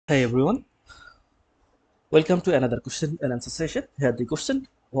Hi everyone, welcome to another question and answer session. Here the question: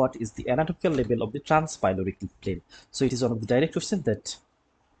 what is the anatomical level of the transpyloric plane? So it is one of the direct questions that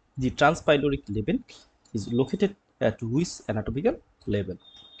the transpyloric level is located at which anatomical level?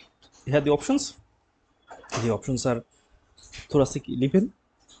 Here the options. The options are thoracic 11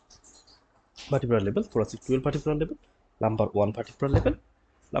 vertebral level, thoracic 12 vertebral level, lumbar 1 vertebral level,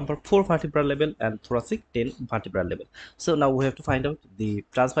 lumbar 4 vertebral level, and thoracic 10 vertebral level. So now we have to find out the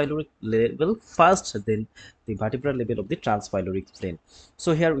transpyloric level first, then the vertebral level of the transpyloric plane.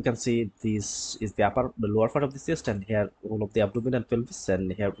 So here we can see this is the lower part of the chest, and here all of the abdomen and pelvis,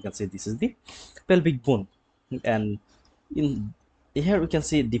 and here we can see this is the pelvic bone. And in here we can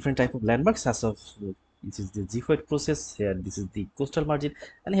see different type of landmarks as of this is the xiphoid process. Here this is the costal margin,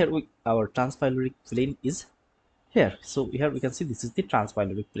 and here our transpyloric plane is here. So here we can see this is the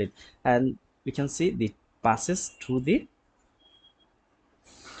transpyloric plane, and we can see the passes through the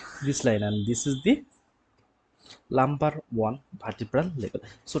this line, and this is the lumbar 1 vertebral level.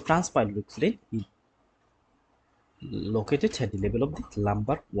 So transpyloric plane is located at the level of the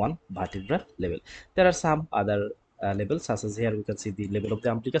lumbar 1 vertebral level. There are some other levels, such as here we can see the level of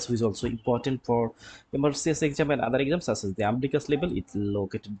the umbilicus, which is also important for MRCS exam and other exams, such as the umbilicus level. It's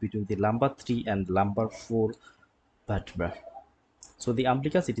located between the lumbar 3 and lumbar 4 vertebra. So the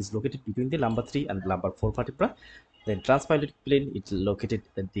umbilicus, it is located between the lumbar 3 and lumbar 4 vertebra. Then transpyloric plane, it's located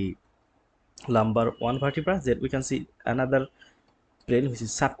at the lumbar 1 vertebra. Then we can see another plane which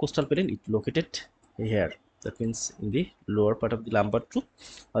is subcostal plane, it located here. That means in the lower part of the lumbar 2,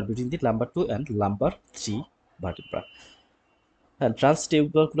 or between the lumbar 2 and lumbar 3 vertebra. And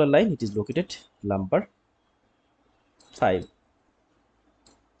transtubercular line, it is located lumbar 5.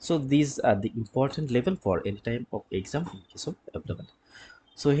 So these are the important level for any type of exam in case of abdomen.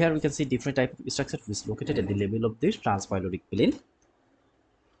 So here we can see different type of structure which is located at the level of the transpyloric plane.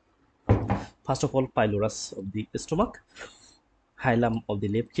 First of all, pylorus of the stomach, hilum of the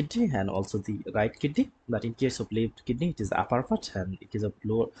left kidney, and also the right kidney. But in case of left kidney, it is upper part, and in case of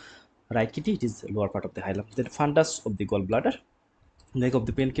lower right kidney, it is lower part of the hilum. Then fundus of the gallbladder, neck of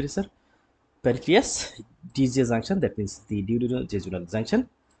the pancreas, DJ junction, that means the duodenal junction,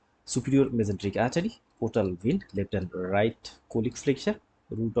 superior mesenteric artery, portal vein, left and right colic flexure,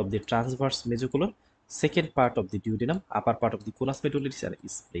 root of the transverse mesocolon, second part of the duodenum, upper part of the conus medullaris, and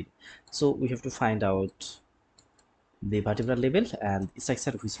spleen. So we have to find out the vertebral level and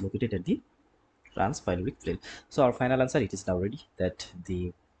structure which is located at the transpyloric plane. So our final answer, it is now ready, that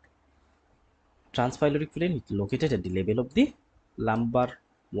the transpyloric plane is located at the level of the lumbar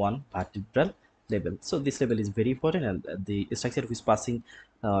 1 vertebral level. So this level is very important, and the structure which is passing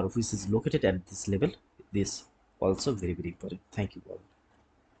or which is located at this level, this also very important. Thank you all.